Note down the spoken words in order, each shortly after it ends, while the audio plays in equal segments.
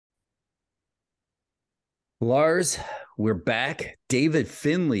Lars, we're back. David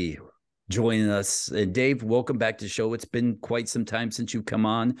Finlay joining us. And Dave, welcome back to the show. It's been quite some time since you've come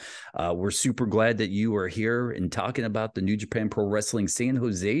on. We're super glad that you are here and talking about the New Japan Pro Wrestling San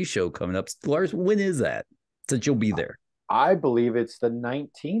Jose show coming up. Lars, when is that? Since you'll be there. I believe it's the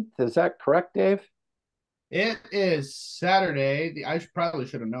 19th. Is that correct, Dave? It is Saturday. I probably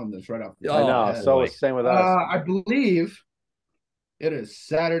should have known this right off the I top of Oh, my know. head. So boy. it's same with us. I believe it is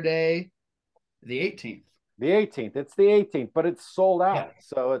Saturday the 18th. The 18th. It's the 18th, but it's sold out. Yeah.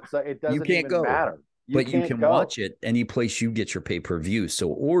 So it You doesn't can't even go, matter. You but you can't can go. watch it any place you get your pay-per-view. So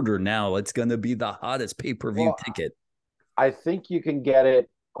order now. It's going to be the hottest pay-per-view Well, ticket. I think you can get it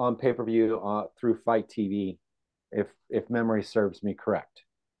on pay-per-view through Fight TV if memory serves me correct. I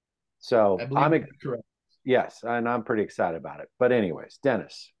So believe that's correct. yes, and I'm pretty excited about it. But anyways,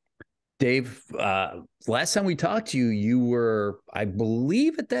 Dennis. Dave, last time we talked to you, you were, I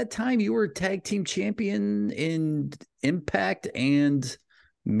believe at that time, you were tag team champion in Impact and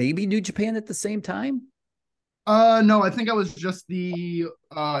maybe New Japan at the same time. No, I think I was just the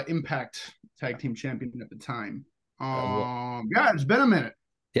Impact Tag Team Champion at the time. Well, Yeah, it's been a minute.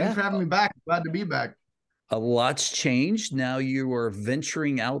 Thanks yeah, for having me back. Glad to be back. a lot's changed. Now you are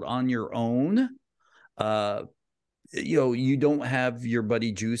venturing out on your own. Uh, you don't have your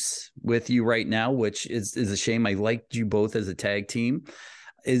buddy Juice with you right now, which is a shame. I liked you both as a tag team.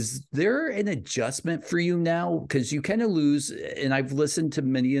 Is there an adjustment for you now? Because you kind of lose, and I've listened to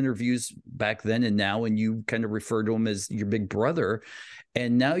many interviews back then and now, and you kind of refer to him as your big brother.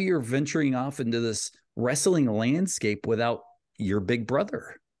 And now you're venturing off into this wrestling landscape without your big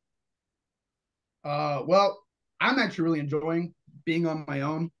brother. Well, I'm actually really enjoying being on my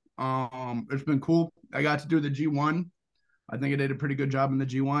own. It's been cool. I got to do the G1. I think I did a pretty good job in the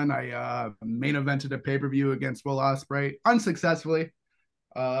G1. I main evented a pay-per-view against Will Ospreay unsuccessfully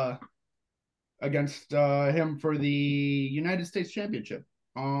uh, against him for the United States Championship.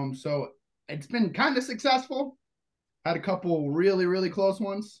 So it's been kind of successful. Had a couple really, really close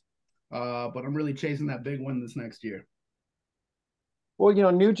ones, but I'm really chasing that big one this next year. Well,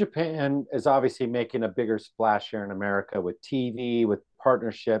 New Japan is obviously making a bigger splash here in America with TV, with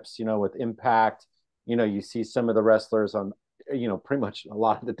partnerships, with Impact. You see some of the wrestlers on, pretty much a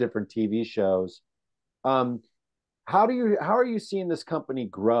lot of the different TV shows. Um, how are you seeing this company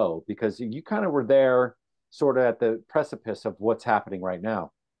grow? Because you kind of were there sort of at the precipice of what's happening right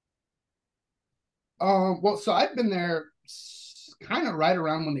now. Well, so I've been there kind of right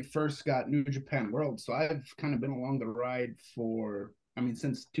around when they first got New Japan World. So I've kind of been along the ride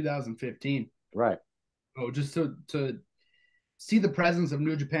since 2015. Right. Oh, just to see the presence of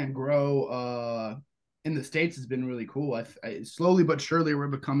New Japan grow in the States has been really cool. I slowly but surely we're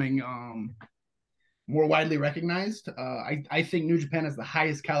becoming more widely recognized. I think New Japan is the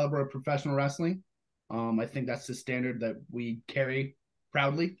highest caliber of professional wrestling. I think that's the standard that we carry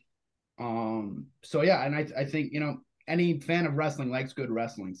proudly. So yeah, and I think any fan of wrestling likes good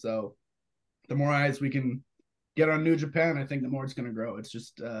wrestling. So the more eyes we can get on New Japan, I think the more it's going to grow. It's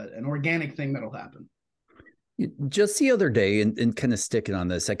just an organic thing that'll happen. Just the other day, and kind of sticking on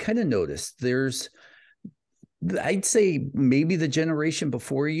this, I kind of noticed I'd say maybe the generation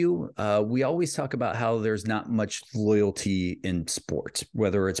before you, we always talk about how there's not much loyalty in sports,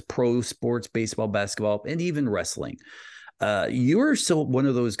 whether it's pro sports, baseball, basketball, and even wrestling. You're still one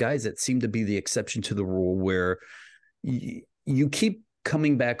of those guys that seem to be the exception to the rule where you keep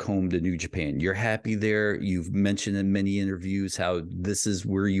coming back home to New Japan. You're happy there. You've mentioned in many interviews how this is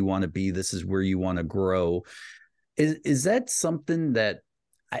where you want to be. This is where you want to grow. Is that something that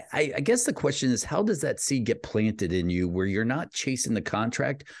I guess the question is, how does that seed get planted in you where you're not chasing the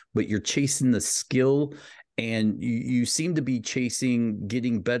contract, but you're chasing the skill and you seem to be chasing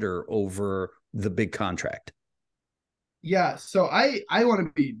getting better over the big contract? Yeah, so I want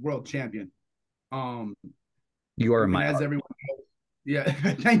to be world champion. You are in And my as heart. everyone knows, yeah,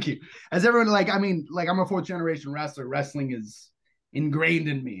 thank you. As everyone I'm a fourth generation wrestler. Wrestling is ingrained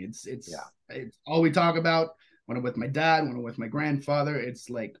in me. Yeah. It's all we talk about when I'm with my dad, when I'm with my grandfather. It's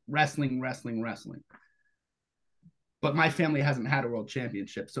like wrestling, wrestling, wrestling. But my family hasn't had a world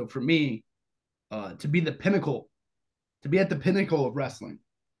championship. So for me, to be the pinnacle, to be at the pinnacle of wrestling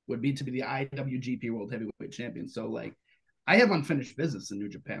would be to be the IWGP World Heavyweight Champion. So like I have unfinished business in New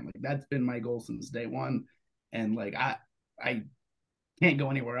Japan. Like that's been my goal since day one. And like I can't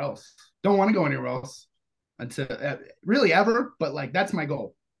go anywhere else. Don't want to go anywhere else until really ever. But like that's my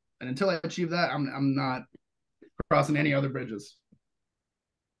goal. And until I achieve that, I'm not crossing any other bridges.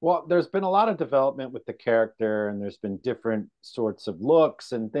 Well, there's been a lot of development with the character, and there's been different sorts of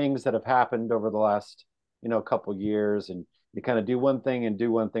looks and things that have happened over the last, couple years. And you kind of do one thing and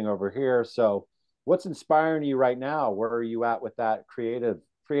do one thing over here. So, what's inspiring you right now? Where are you at with that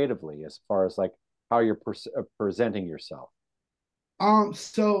creatively, as far as like how you're presenting yourself?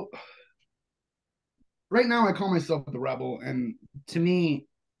 So right now I call myself the rebel, and to me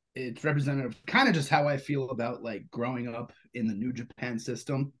it's representative kind of just how I feel about like growing up in the New Japan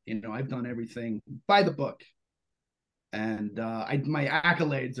system. I've done everything by the book, and my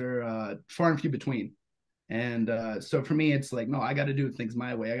accolades are far and few between. And so for me, it's like, no, I got to do things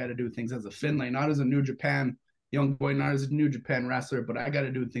my way. I got to do things as a Finlay, not as a New Japan young boy, not as a New Japan wrestler, but I got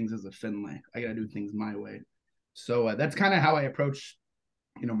to do things as a Finlay. I got to do things my way. So that's kind of how I approach,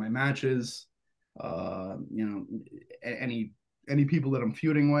 my matches. Any people that I'm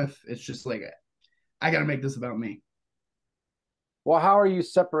feuding with, it's just like I got to make this about me. Well, how are you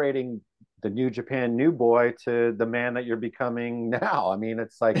separating the New Japan new boy to the man that you're becoming now? I mean,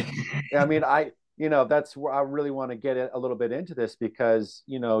 it's like, I mean, that's where I really want to get a little bit into this, because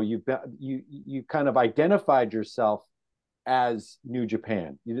you kind of identified yourself as New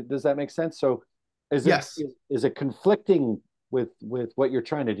Japan. Does that make sense? So, Yes. Is it conflicting with what you're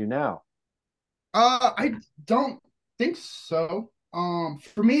trying to do now? I don't think so.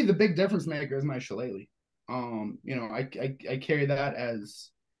 For me, the big difference maker is my shillelagh. I carry that as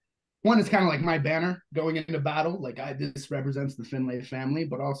one. It's kind of like my banner going into battle. Like this represents the Finlay family,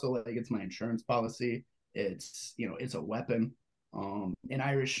 but also like it's my insurance policy. It's a weapon. In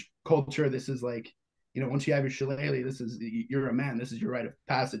Irish culture, this is like, once you have your shillelagh, you're a man. This is your rite of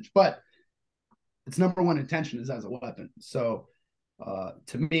passage. But its number one intention is as a weapon. So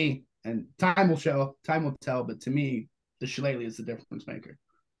to me, and time will tell, but to me, the shillelagh is the difference maker.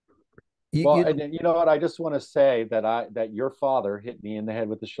 Well, and you know what? I just want to say that your father hit me in the head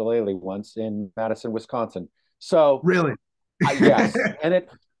with the shillelagh once in Madison, Wisconsin. So really, yes, and it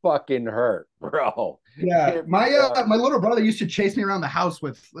fucking hurt, bro. Yeah, my little brother used to chase me around the house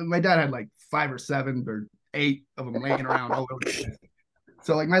with. My dad had like 5 or 7 or 8 of them laying around all over the place.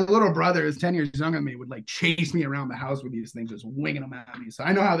 So like my little brother is 10 years younger than me, would like chase me around the house with these things, just winging them at me. So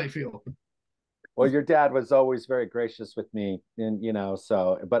I know how they feel. Well, your dad was always very gracious with me, and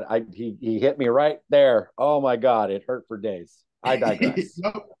but he hit me right there. Oh my God, it hurt for days. I digress.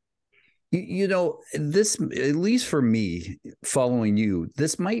 This, at least for me, following you,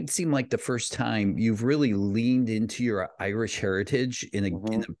 this might seem like the first time you've really leaned into your Irish heritage in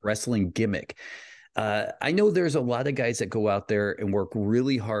a wrestling gimmick. I know there's a lot of guys that go out there and work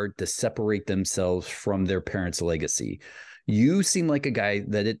really hard to separate themselves from their parents' legacy. You seem like a guy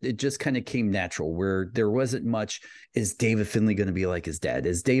that it just kind of came natural, where there wasn't much. Is David Finlay going to be like his dad?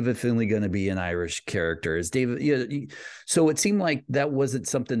 Is David Finlay going to be an Irish character? Is David? So it seemed like that wasn't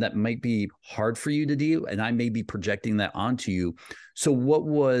something that might be hard for you to do, and I may be projecting that onto you. So what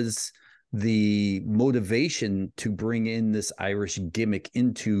was the motivation to bring in this Irish gimmick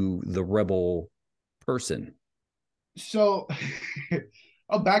into the Rebel person? So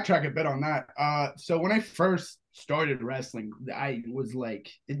I'll backtrack a bit on that. So when I first started wrestling, I was like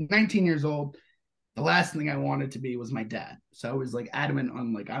 19 years old. The last thing I wanted to be was my dad. So I was like adamant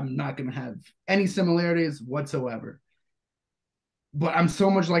on like, I'm not going to have any similarities whatsoever. But I'm so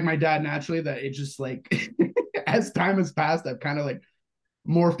much like my dad naturally that it just like, as time has passed, I've kind of like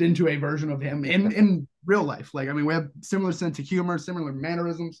morphed into a version of him in real life. Like, I mean, we have similar sense of humor, similar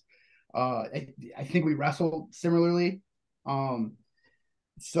mannerisms. I think we wrestle similarly.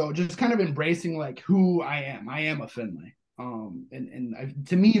 So just kind of embracing like who I am. I am a Finlay.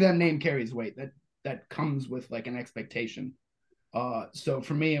 To me, that name carries weight. That comes with like an expectation. So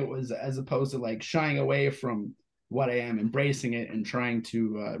for me, it was, as opposed to like shying away from what I am, embracing it and trying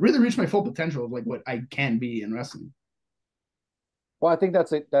to really reach my full potential of like what I can be in wrestling. Well, I think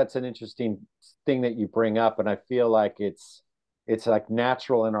that's an interesting thing that you bring up, and I feel like it's like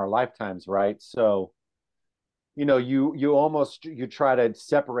natural in our lifetimes, right? So you try to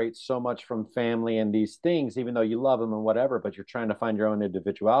separate so much from family and these things, even though you love them and whatever, but you're trying to find your own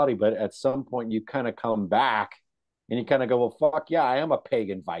individuality. But at some point you kind of come back and you kind of go, well, fuck yeah, I am a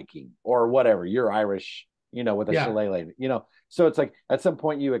pagan Viking or whatever. You're Irish, with a shillelagh, so it's like at some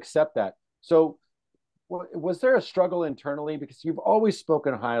point you accept that. So was there a struggle internally, because you've always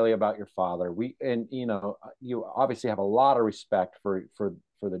spoken highly about your father? You obviously have a lot of respect for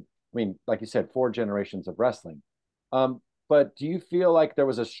the, I mean, like you said, 4 generations of wrestling. But do you feel like there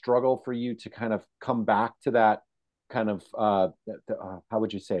was a struggle for you to kind of come back to that kind of how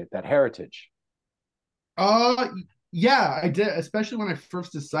would you say it, that heritage? Yeah, I did, especially when I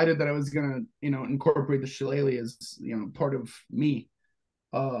first decided that I was gonna, incorporate the shillelagh as, part of me.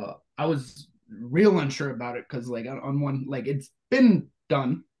 I was real unsure about it because like on one, like, it's been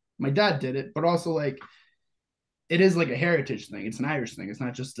done. My dad did it, but also like it is like a heritage thing. It's an Irish thing. It's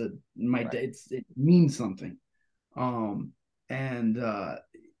not just Right. it means something. And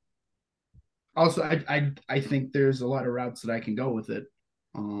also I think there's a lot of routes that I can go with it.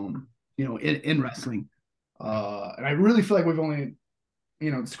 In wrestling. And I really feel like we've only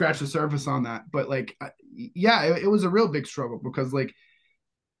scratched the surface on that. But like, yeah, it was a real big struggle because like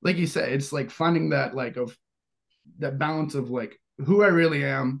you said, it's like finding that of that balance of like who I really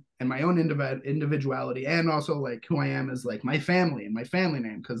am and my own individuality, and also like who I am as like my family and my family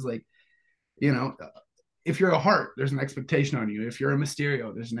name. Because like, you know, if you're a Hart, there's an expectation on you. If you're a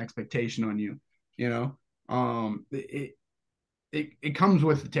Mysterio, there's an expectation on you. You know, it comes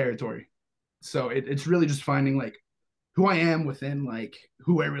with the territory. So it's really just finding like who I am within like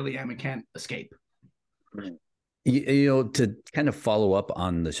who I really am and can't escape. To kind of follow up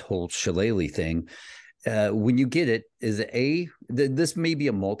on this whole shillelagh thing, when you get it, is it this may be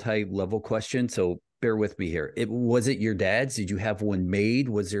a multi-level question, so bear with me here. Was it your dad's? Did you have one made?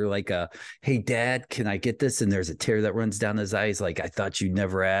 Was there like hey dad, can I get this? And there's a tear that runs down his eyes. Like, I thought you'd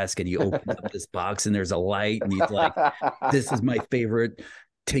never ask. And he opens up this box and there's a light and he's like, this is my favorite.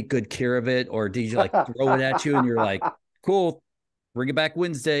 Take good care of it. Or did you like throw it at you and you're like, cool, bring it back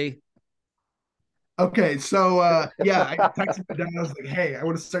Wednesday? Okay, so yeah, I texted my dad. I was like, "Hey, I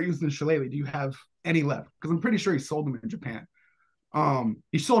want to start using the shillelagh. Do you have any left?" Because I'm pretty sure he sold them in Japan.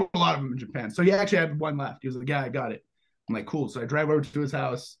 He sold a lot of them in Japan, so he actually had one left. He was like, "Yeah, I got it." I'm like, "Cool." So I drive over to his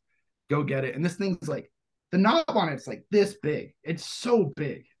house, go get it, and this thing's like the knob on it's like this big. It's so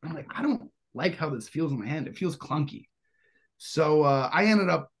big. I'm like, I don't like how this feels in my hand. It feels clunky. So I ended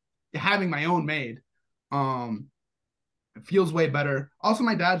up having my own made. It feels way better. Also,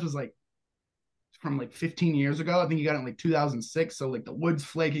 my dad's was like from like 15 years ago. I think he got it in like 2006. So like the wood's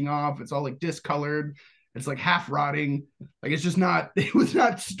flaking off. It's all like discolored. It's like half rotting. Like it's just not, it was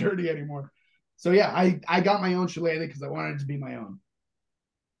not sturdy anymore. So yeah, I got my own shillelagh because I wanted it to be my own.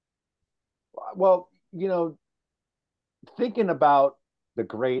 Well, thinking about the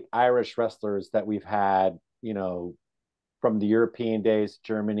great Irish wrestlers that we've had, from the European days,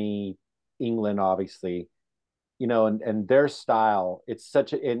 Germany, England, obviously, and their style, it's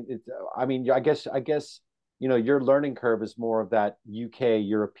such a, it's, I mean, I guess, your learning curve is more of that UK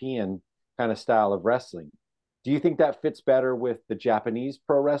European kind of style of wrestling. Do you think that fits better with the Japanese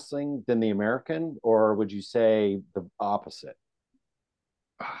pro wrestling than the American, or would you say the opposite?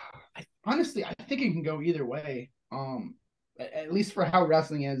 Honestly, I think it can go either way. At least for how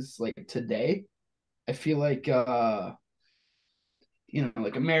wrestling is like today, I feel like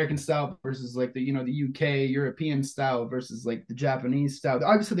like American style versus like the UK European style versus like the Japanese style.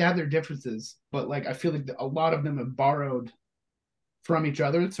 Obviously, they have their differences, but like I feel like a lot of them have borrowed from each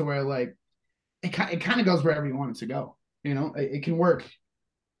other to where like it kind of goes wherever you want it to go. It can work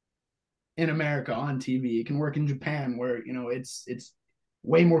in America on TV. It can work in Japan where it's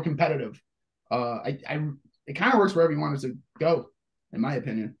way more competitive. I it kind of works wherever you want it to go, in my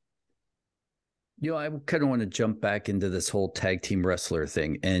opinion. I kind of want to jump back into this whole tag team wrestler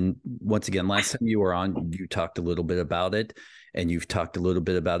thing. And once again, last time you were on, you talked a little bit about it, and you've talked a little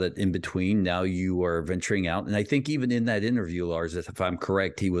bit about it in between. Now you are venturing out. And I think even in that interview, Lars, if I'm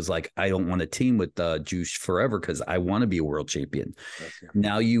correct, he was like, I don't want to team with Juice forever because I want to be a world champion.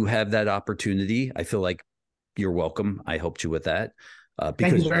 Now you have that opportunity. I feel like you're welcome. I helped you with that. Thank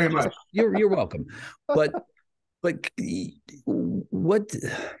Because you very much. You're welcome. But what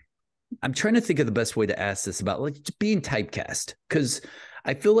I'm trying to think of the best way to ask this about like being typecast, because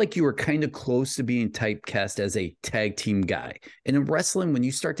I feel like you were kind of close to being typecast as a tag team guy. And in wrestling, when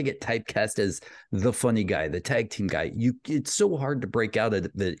you start to get typecast as the funny guy, the tag team guy, it's so hard to break out of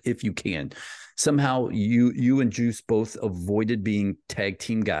it if you can. Somehow you and Juice both avoided being tag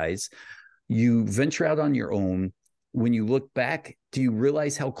team guys. You venture out on your own. When you look back, do you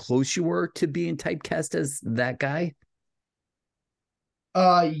realize how close you were to being typecast as that guy?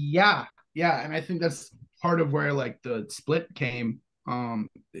 Yeah, yeah, and I think that's part of where like the split came. I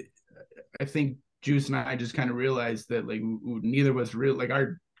think Juice and I just kind of realized that like neither of us real like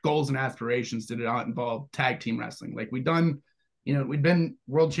our goals and aspirations did not involve tag team wrestling. Like we'd been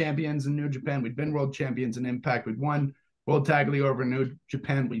world champions in New Japan, we'd been world champions in Impact, we'd won World Tag League over in New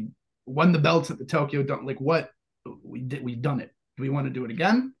Japan, we won the belts at the Tokyo Dome. Like what we've done it. Do we want to do it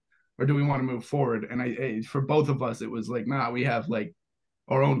again, or do we want to move forward? And for both of us, it was like, nah, we have like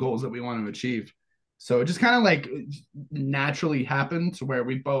our own goals that we want to achieve. So it just kind of like naturally happened to where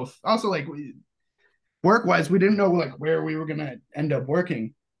we both also like work wise, we didn't know like where we were gonna end up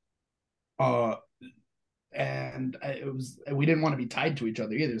working. Uh, and we didn't want to be tied to each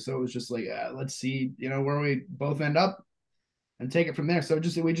other either. So it was just like let's see, where we both end up, and take it from there. So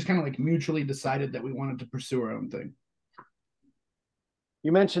we just kind of like mutually decided that we wanted to pursue our own thing.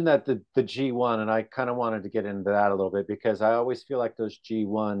 You mentioned that the G1, and I kind of wanted to get into that a little bit because I always feel like those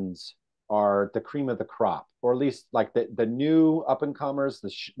G1s are the cream of the crop, or at least like the new up and comers,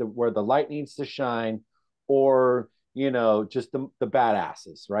 where the light needs to shine, or just the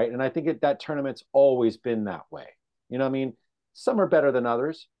badasses, right? And I think that tournament's always been that way. You know what I mean? Some are better than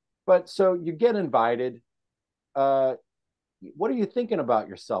others, but so you get invited. What are you thinking about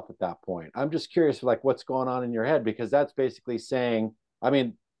yourself at that point? I'm just curious, like what's going on in your head, because that's basically saying, I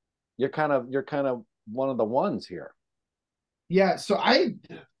mean, you're kind of one of the ones here. Yeah, so I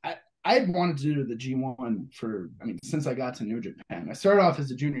had wanted to do the G1 since I got to New Japan. I started off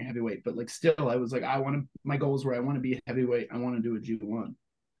as a junior heavyweight, but like still I was like, my goals were I want to be a heavyweight, I want to do a G1.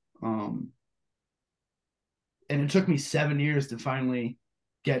 And it took me 7 years to finally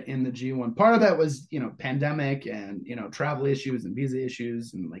get in the G1. Part of that was, pandemic and, travel issues and visa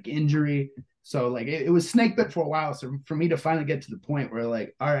issues and like injury. So like it was snake bit for a while. So for me to finally get to the point where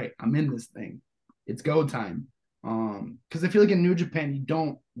like, all right, I'm in this thing, it's go time. Because I feel like in New Japan, you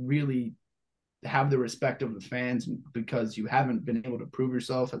don't really have the respect of the fans because you haven't been able to prove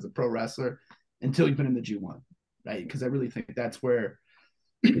yourself as a pro wrestler until you've been in the G1, right? Because I really think that's where,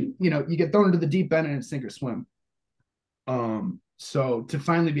 you get thrown into the deep end and it's sink or swim. So to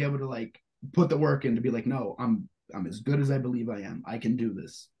finally be able to like put the work in to be like, no, I'm as good as I believe I am. I can do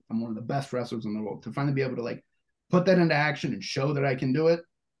this. I'm one of the best wrestlers in the world. To finally be able to like put that into action and show that I can do it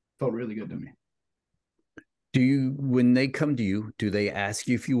felt really good to me. When they come to you, do they ask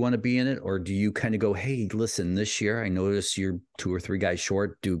you if you want to be in it, or do you kind of go, hey, listen, this year I noticed you're 2 or 3 guys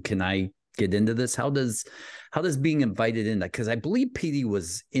short. Can I get into this? How does being invited in that? Because I believe PD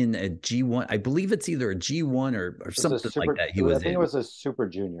was in a G1. I believe it's either a G1 or something like that. I think it was a super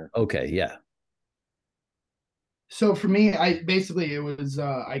junior. Okay, yeah. So for me,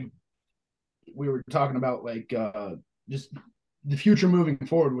 we were talking about like just the future moving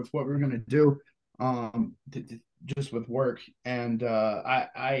forward with what we're gonna do, just with work, and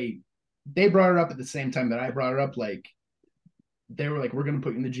they brought it up at the same time that I brought it up. Like they were like, we're gonna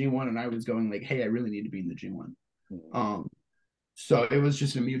put you in the G1, and I was going like, hey, I really need to be in the G1. So it was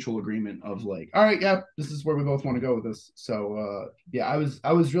just a mutual agreement of like, all right, yeah, this is where we both want to go with this. So yeah, I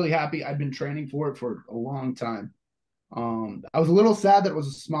was really happy. I'd been training for it for a long time. I was a little sad that it was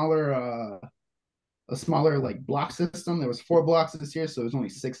a smaller like block system. There was 4 blocks this year, so it was only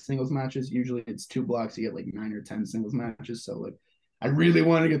 6 singles matches. Usually it's 2 blocks, you get like 9 or 10 singles matches. So like I really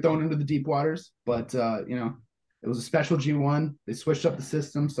wanted to get thrown into the deep waters, but it was a special G1. They switched up the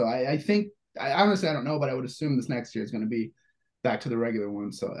system. So I think I honestly I don't know, but I would assume this next year is going to be back to the regular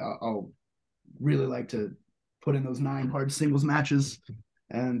one. So I'll really like to put in those 9 hard singles matches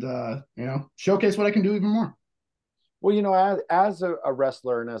and showcase what I can do even more. Well, as a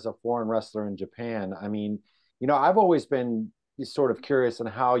wrestler and as a foreign wrestler in Japan, I mean, I've always been sort of curious on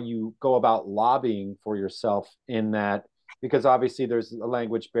how you go about lobbying for yourself in that, because obviously there's a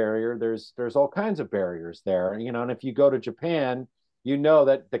language barrier, there's all kinds of barriers there, and if you go to Japan,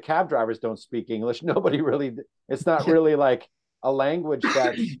 that the cab drivers don't speak English. It's not really like a language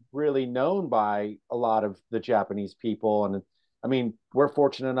that's really known by a lot of the Japanese people. And I mean, we're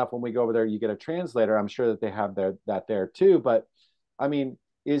fortunate enough when we go over there, you get a translator. I'm sure that they have that there too. But I mean,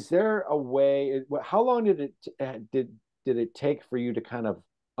 is there a way? How long did it take for you to kind of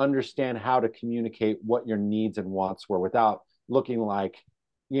understand how to communicate what your needs and wants were without looking like,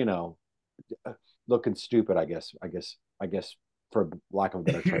 looking stupid? I guess, for lack of a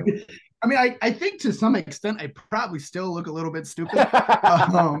better term. I mean, I think to some extent, I probably still look a little bit stupid.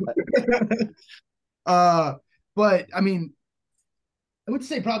 But I mean, I would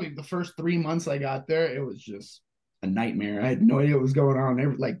say probably the first 3 months I got there, it was just a nightmare. I had no idea what was going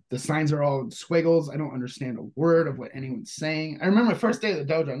on. Like the signs are all squiggles. I don't understand a word of what anyone's saying. I remember my first day at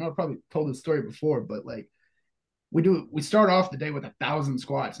the dojo. I know I probably told this story before, but like we start off the day with 1,000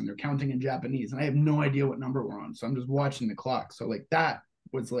 squats and they're counting in Japanese, and I have no idea what number we're on. So I'm just watching the clock. So like that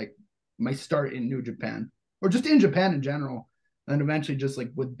was like my start in New Japan, or just in Japan in general. And eventually just like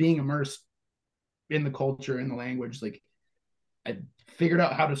with being immersed in the culture, in the language, like I figured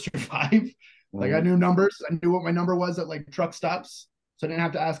out how to survive. Like I knew numbers. I knew what my number was at like truck stops. So I didn't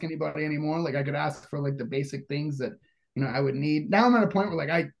have to ask anybody anymore. Like I could ask for like the basic things that, I would need. Now I'm at a point where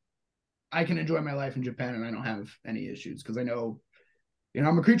like I can enjoy my life in Japan and I don't have any issues because I know,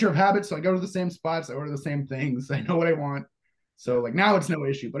 I'm a creature of habit. So I go to the same spots. I order the same things. I know what I want. So like now it's no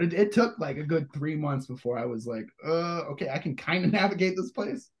issue, but it took like a good 3 months before I was like, okay, I can kind of navigate this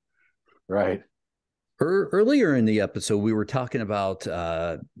place. Right. Earlier in the episode, we were talking about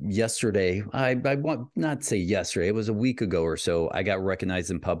yesterday. I want not to say yesterday. It was a week ago or so. I got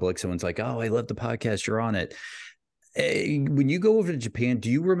recognized in public. Someone's like, "Oh, I love the podcast. You're on it." When you go over to Japan, do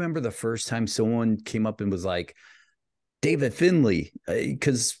you remember the first time someone came up and was like, David Finlay?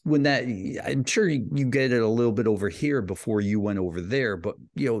 Because when that, I'm sure you get it a little bit over here before you went over there, but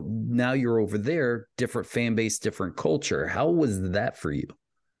now you're over there, different fan base, different culture. How was that for you?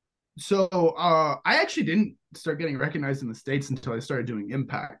 So I actually didn't start getting recognized in the States until I started doing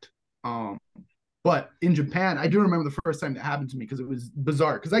Impact. But in Japan, I do remember the first time that happened to me because it was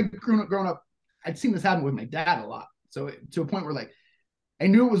bizarre. Because I grown up, I'd seen this happen with my dad a lot. So to a point where like I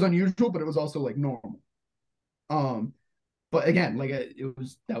knew it was unusual, but it was also like normal. But again, like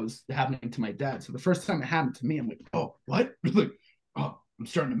that was happening to my dad. So the first time it happened to me, I'm like, oh, what? Like, oh, I'm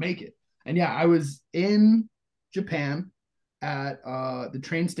starting to make it. And yeah, I was in Japan at the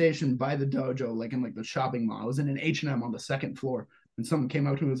train station by the dojo, like in like the shopping mall. I was in an H&M on the second floor, and someone came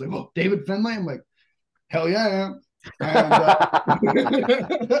out to me and was like, "Oh, David Finlay." I'm like, "Hell yeah, I am."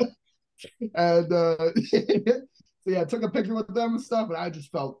 And so yeah, I took a picture with them and stuff, and I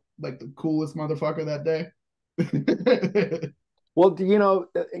just felt like the coolest motherfucker that day. Well,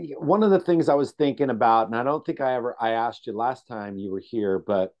 one of the things I was thinking about, and I don't think I asked you last time you were here,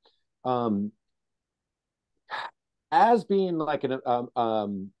 but as being like a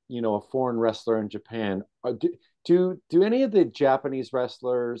foreign wrestler in Japan, do any of the Japanese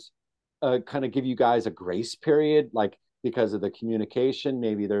wrestlers kind of give you guys a grace period, like because of the communication?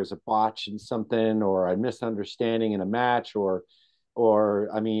 Maybe there's a botch in something or a misunderstanding in a match, or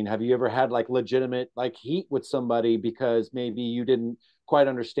I mean, have you ever had like legitimate like heat with somebody because maybe you didn't quite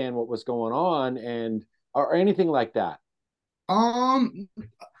understand what was going on, and or anything like that?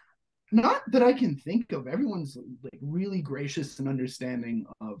 Not that I can think of. Everyone's like really gracious and understanding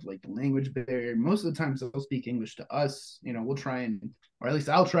of like the language barrier. Most of the times they'll speak English to us. We'll try and, or at least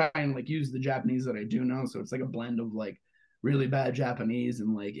I'll try and like use the Japanese that I do know. So it's like a blend of like really bad Japanese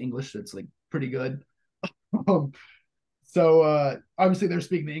and like English that's like pretty good. So obviously they're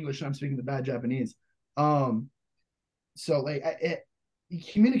speaking the English and I'm speaking the bad Japanese. So like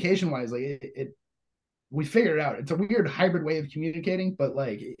communication wise, like it we figured it out. It's a weird hybrid way of communicating, but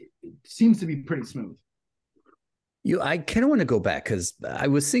like it seems to be pretty smooth. I kind of want to go back because I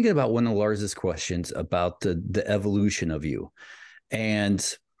was thinking about one of Lars's questions about the evolution of you, and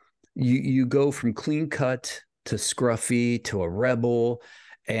you go from clean cut to scruffy to a rebel.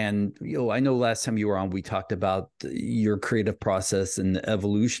 And I know last time you were on, we talked about your creative process and the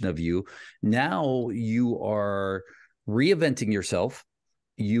evolution of you. Now you are reinventing yourself.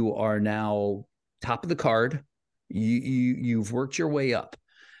 You are now top of the card. You've worked your way up.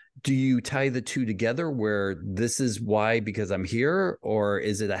 Do you tie the two together where this is why because I'm here, or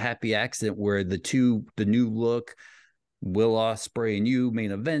is it a happy accident where the new look, Will Ospreay and you main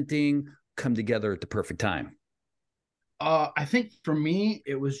eventing come together at the perfect time? I think for me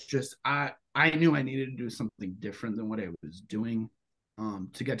it was just I knew I needed to do something different than what I was doing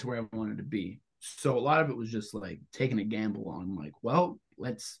to get to where I wanted to be. So a lot of it was just like taking a gamble on like, well,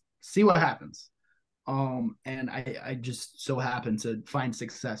 let's see what happens. And I just so happened to find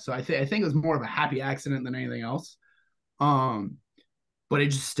success. So I think it was more of a happy accident than anything else. But it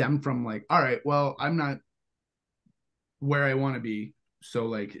just stemmed from like, all right, well, I'm not where I want to be. So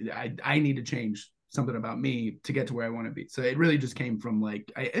like I need to change something about me to get to where I want to be. So it really just came from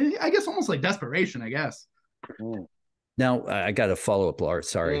like, I guess almost like desperation, I guess. Now I got a follow-up, Lars.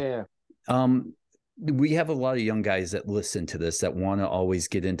 Sorry. Yeah. We have a lot of young guys that listen to this that want to always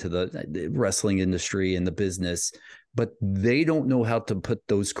get into the wrestling industry and the business, but they don't know how to put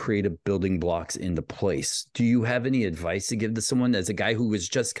those creative building blocks into place. Do you have any advice to give to someone as a guy who has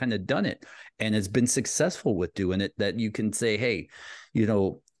just kind of done it and has been successful with doing it, that you can say, hey,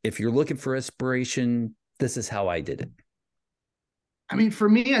 if you're looking for inspiration, this is how I did it? I mean, for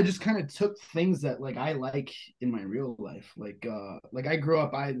me, I just kind of took things that like I like in my real life. Like I grew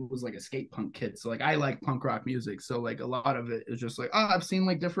up, I was like a skate punk kid. So like I like punk rock music. So like a lot of it is just like, oh, I've seen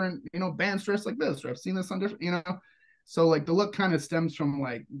like different, bands dressed like this, or I've seen this on different, So like the look kind of stems from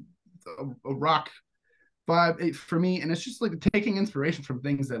like a rock vibe for me. And it's just like taking inspiration from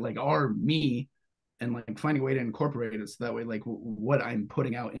things that like are me and like finding a way to incorporate it. So that way, like what I'm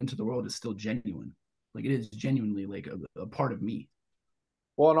putting out into the world is still genuine. Like it is genuinely like a part of me.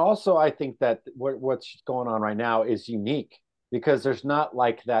 Well, and also I think that what's going on right now is unique because there's not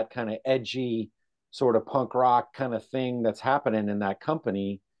like that kind of edgy sort of punk rock kind of thing that's happening in that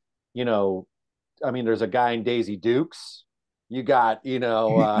company. I mean, there's a guy in Daisy Dukes. You got, whom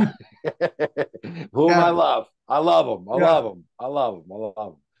I love. I love him. I love him. I love him. I love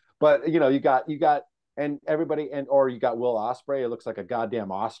him. But you got, and everybody, and or you got Will Ospreay, it looks like a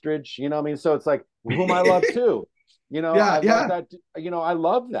goddamn ostrich, you know what I mean? So it's like, whom I love too. You know, I love that. You know, I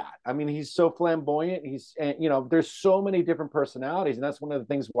love that. I mean, he's so flamboyant. He's, and, you know, there's so many different personalities, and that's one of the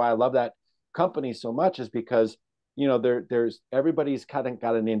things why I love that company so much, is because, you know, there's everybody's kind of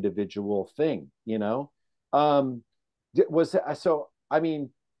got an individual thing. You know, was so. I mean,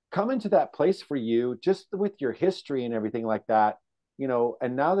 coming to that place for you, just with your history and everything like that. You know,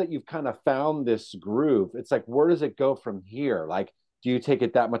 and now that you've kind of found this groove, it's like, where does it go from here? Like, do you take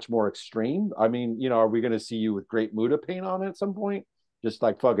it that much more extreme? I mean, you know, are we going to see you with Great Muda paint on it at some point? Just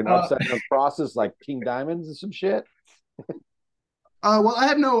like fucking upside down crosses like King Diamonds and some shit? Well, I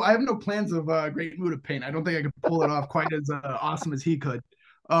have no plans of Great Muda paint. I don't think I could pull it off quite as awesome as he could.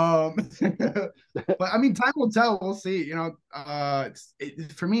 But I mean, time will tell. We'll see. You know,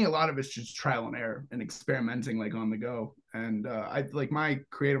 for me, a lot of it's just trial and error and experimenting, like on the go. And I like my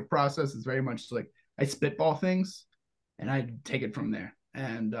creative process is very much like I spitball things, and I take it from there.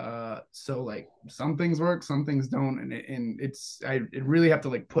 And so like some things work, some things don't, and I really have to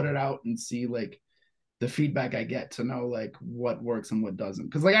like put it out and see like the feedback I get to know like what works and what doesn't.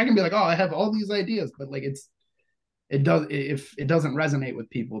 Because like I can be like, oh, I have all these ideas, but like if it doesn't resonate with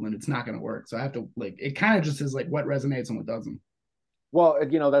people, then it's not going to work. So I have to like, it kind of just is like what resonates and what doesn't. Well,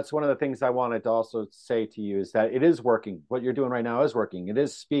 you know, that's one of the things I wanted to also say to you, is that it is working. What you're doing right now is working. It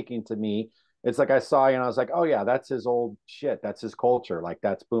is speaking to me. It's like I saw you and I was like, oh yeah, that's his old shit. That's his culture. Like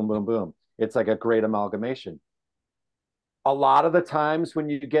that's boom, boom, boom. It's like a great amalgamation. A lot of the times when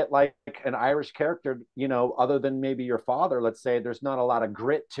you get like an Irish character, you know, other than maybe your father, let's say, there's not a lot of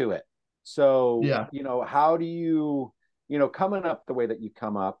grit to it. So, Yeah. you know, how do you, you know, coming up the way that you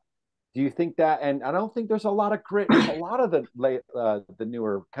come up, do you think that, and I don't think there's a lot of grit with a lot of the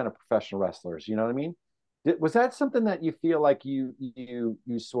newer kind of professional wrestlers, you know what I mean? Was that something that you feel like you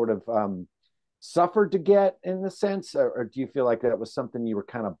sort of suffered to get in the sense, or do you feel like that was something you were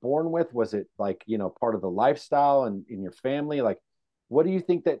kind of born with? Was it like, you know, part of the lifestyle and in your family? Like, what do you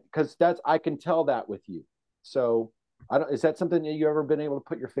think that, because that's, I can tell that with you. So I don't, is that something that you ever been able to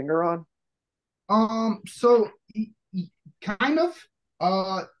put your finger on? So kind of.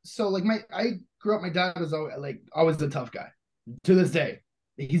 So like I grew up. My dad was always the tough guy. To this day,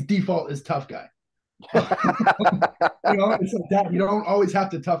 his default is tough guy. You know, it's like that. You don't always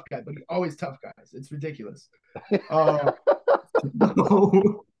have to tough guy, but always tough guys. It's ridiculous. Uh,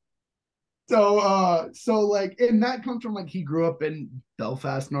 so like, and that comes from like he grew up in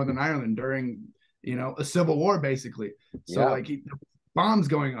Belfast, Northern Ireland during, you know, a civil war basically. So like bombs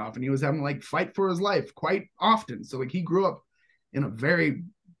going off, and he was having to like fight for his life quite often. So like he grew up in a very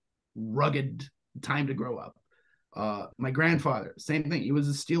rugged time to grow up. My grandfather, same thing. He was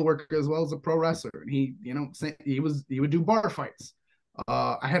a steel worker as well as a pro wrestler, and he, you know, he would do bar fights.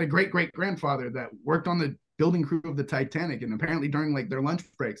 I had a great grandfather that worked on the building crew of the Titanic, and apparently during like their lunch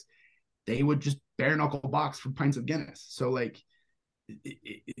breaks, they would just bare knuckle box for pints of Guinness. So like,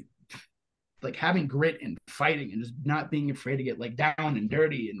 like having grit and fighting and just not being afraid to get like down and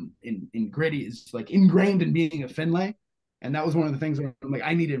dirty and gritty is like ingrained in being a Finlay. And that was one of the things where I'm like,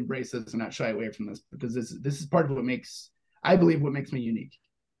 I need to embrace this and not shy away from this, because this is part of what makes, I believe, what makes me unique.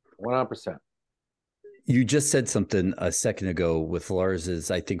 100%. You just said something a second ago with Lars's,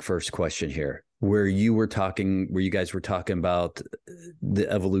 I think, first question here, where you guys were talking about the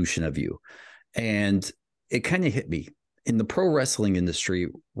evolution of you. And it kind of hit me. In the pro wrestling industry,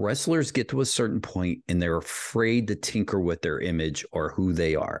 wrestlers get to a certain point and they're afraid to tinker with their image or who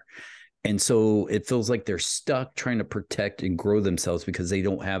they are. And so it feels like they're stuck trying to protect and grow themselves because they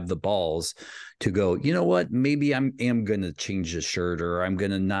don't have the balls to go, you know what, maybe I am going to change the shirt, or I'm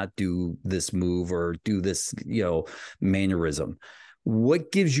going to not do this move or do this, you know, mannerism.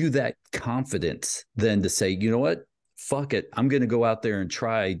 What gives you that confidence then to say, you know what, fuck it, I'm going to go out there and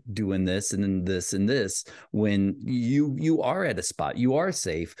try doing this and then this and this, when you are at a spot, you are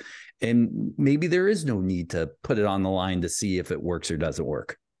safe, and maybe there is no need to put it on the line to see if it works or doesn't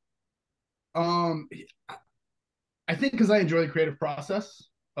work? I think because I enjoy the creative process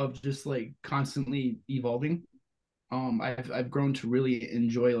of just like constantly evolving. I've grown to really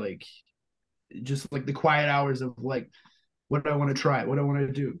enjoy like just like the quiet hours of like what I want to try, what I want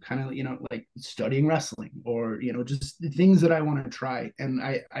to do, kind of, you know, like studying wrestling, or, you know, just the things that I want to try. And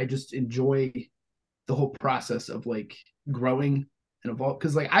I just enjoy the whole process of like growing and evolve.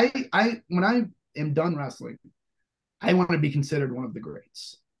 Cause like I when I am done wrestling, I want to be considered one of the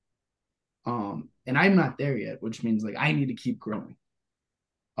greats. And I'm not there yet, which means like I need to keep growing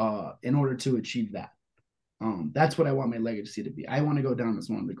in order to achieve that. That's what I want my legacy to be. I want to go down as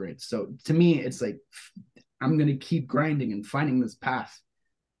one of the greats. So to me, it's like I'm going to keep grinding and finding this path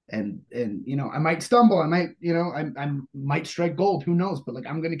And you know, I might stumble, I might, you know, I might strike gold, who knows, but like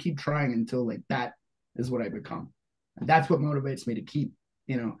I'm gonna keep trying until like that is what I become. And that's what motivates me to keep,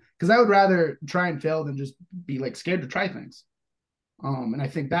 you know, because I would rather try and fail than just be like scared to try things. And I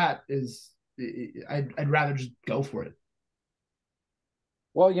think that is, I'd rather just go for it.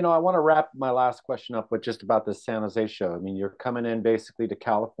 Well, you know, I want to wrap my last question up with just about this San Jose show. I mean, you're coming in basically to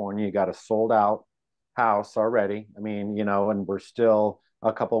California. You got a sold out house already. I mean, you know, and we're still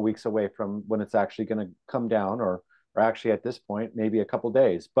a couple of weeks away from when it's actually going to come down, or actually at this point, maybe a couple of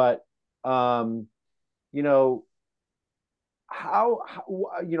days. But, you know, how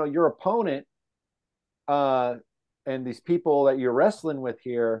you know, your opponent uh, and these people that you're wrestling with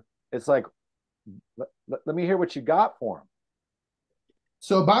here, it's like, let me hear what you got for them.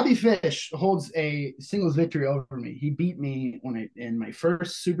 So Bobby Fish holds a singles victory over me. He beat me in my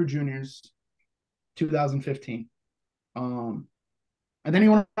first Super Juniors, 2015. And then he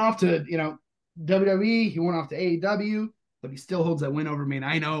went off to, you know, WWE. He went off to AEW, but he still holds that win over me. And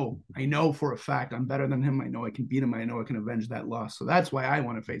I know for a fact I'm better than him. I know I can beat him. I know I can avenge that loss. So that's why I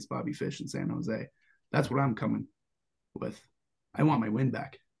want to face Bobby Fish in San Jose. That's what I'm coming with. I want my win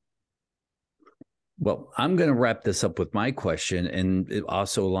back. Well, I'm going to wrap this up with my question, and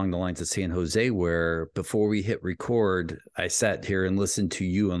also along the lines of San Jose, where before we hit record, I sat here and listened to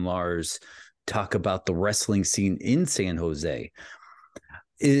you and Lars talk about the wrestling scene in San Jose.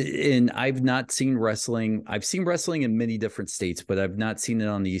 And I've not seen wrestling. I've seen wrestling in many different states, but I've not seen it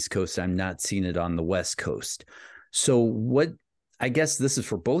on the East Coast. I've not seen it on the West Coast. So I guess this is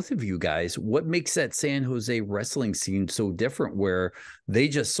for both of you guys. What makes that San Jose wrestling scene so different where they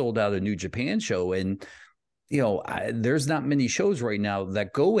just sold out a New Japan show? And, you know, there's not many shows right now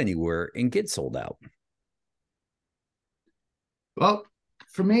that go anywhere and get sold out. Well,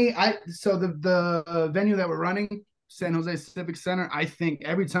 for me, so the venue that we're running, San Jose Civic Center, I think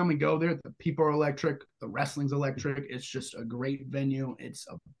every time we go there, the people are electric, the wrestling's electric. It's just a great venue. It's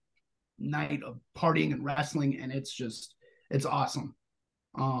a night of partying and wrestling, and it's awesome.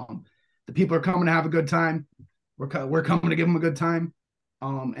 The people are coming to have a good time. We're coming to give them a good time.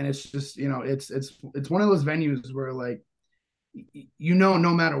 And it's just, you know, it's one of those venues where, like, you know,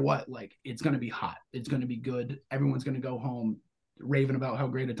 no matter what, like, it's going to be hot. It's going to be good. Everyone's going to go home raving about how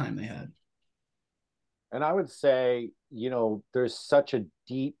great a time they had. And I would say, you know, there's such a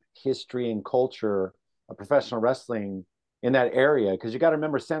deep history and culture of professional wrestling in that area, because you got to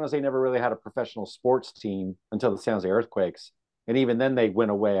remember, San Jose never really had a professional sports team until the San Jose Earthquakes, and even then they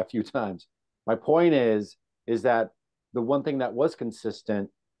went away a few times. My point is that the one thing that was consistent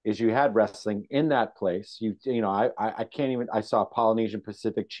is you had wrestling in that place. You know, I can't even, I saw Polynesian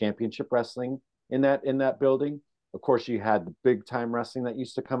Pacific Championship Wrestling in that building. Of course, you had the big time wrestling that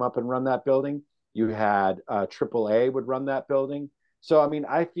used to come up and run that building. You had AAA would run that building. So I mean,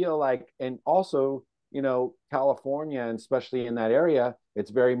 I feel like, and also, you know, California, and especially in that area,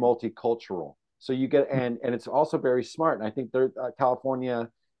 it's very multicultural. So you get, and it's also very smart. And I think California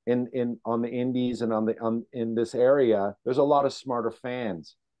in on the indies and in this area, there's a lot of smarter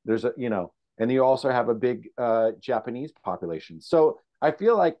fans. There's a, you know, and you also have a big Japanese population. So I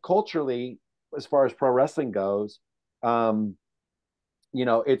feel like culturally, as far as pro wrestling goes, you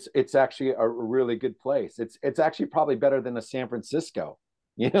know, it's actually a really good place. It's actually probably better than a San Francisco.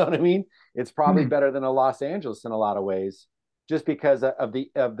 You know what I mean? It's probably better than a Los Angeles in a lot of ways, just because of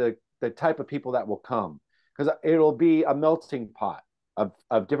the type of people that will come. Because it'll be a melting pot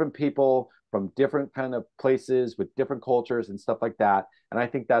of different people from different kind of places with different cultures and stuff like that. And I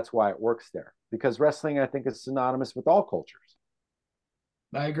think that's why it works there, because wrestling, I think, is synonymous with all cultures.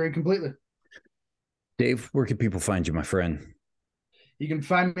 I agree completely. Dave, where can people find you, my friend? You can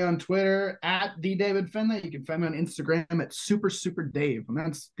find me on Twitter at @DavidFinlay. You can find me on Instagram at Super Dave, and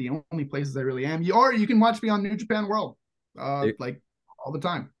that's the only places I really am. Or you can watch me on New Japan World, like all the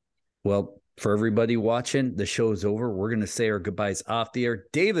time. Well, for everybody watching, the show's over. We're going to say our goodbyes off the air.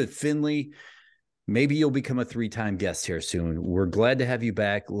 David Finlay, maybe you'll become a 3-time guest here soon. We're glad to have you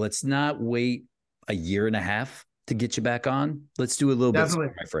back. Let's not wait a year and a half to get you back on. Let's do a little bit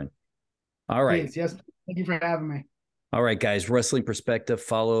sooner, my friend. All right. Please, yes. Thank you for having me. All right, guys. Wrestling Perspective.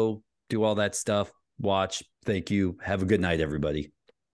 Follow, do all that stuff. Watch. Thank you. Have a good night, everybody.